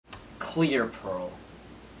ClearPearl,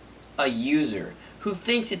 a user who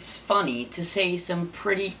thinks it's funny to say some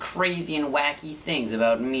pretty crazy and wacky things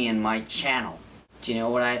about me and my channel. Do you know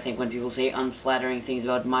what I think when people say unflattering things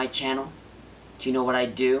about my channel? Do you know what I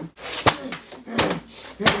do?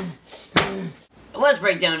 Let's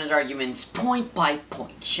break down his arguments point by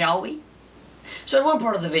point, shall we? So at one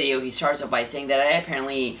part of the video, he starts off by saying that I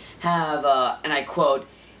apparently have, and I quote,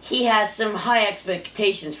 he has some high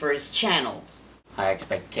expectations for his channels. High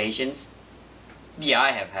expectations? Yeah,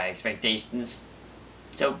 I have high expectations.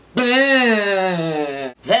 So,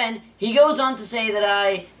 then, he goes on to say that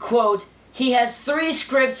I, quote, he has 3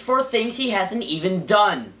 scripts for things he hasn't even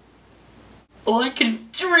done. Oh, I can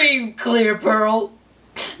dream, ClearPearl.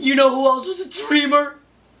 You know who else was a dreamer?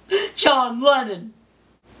 John Lennon.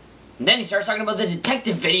 And then he starts talking about the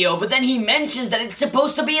detective video, but then he mentions that it's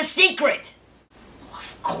supposed to be a secret. Well,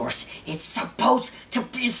 of course, it's supposed to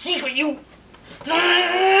be a secret, you...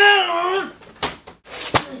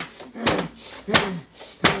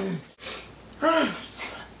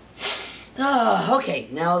 Okay,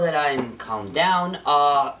 now that I'm calmed down,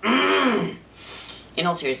 in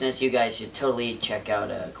all seriousness, you guys should totally check out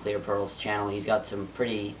ClearPearl's channel. He's got some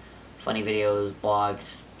pretty funny videos,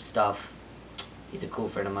 blogs, stuff. He's a cool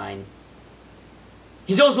friend of mine.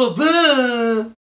 He's also a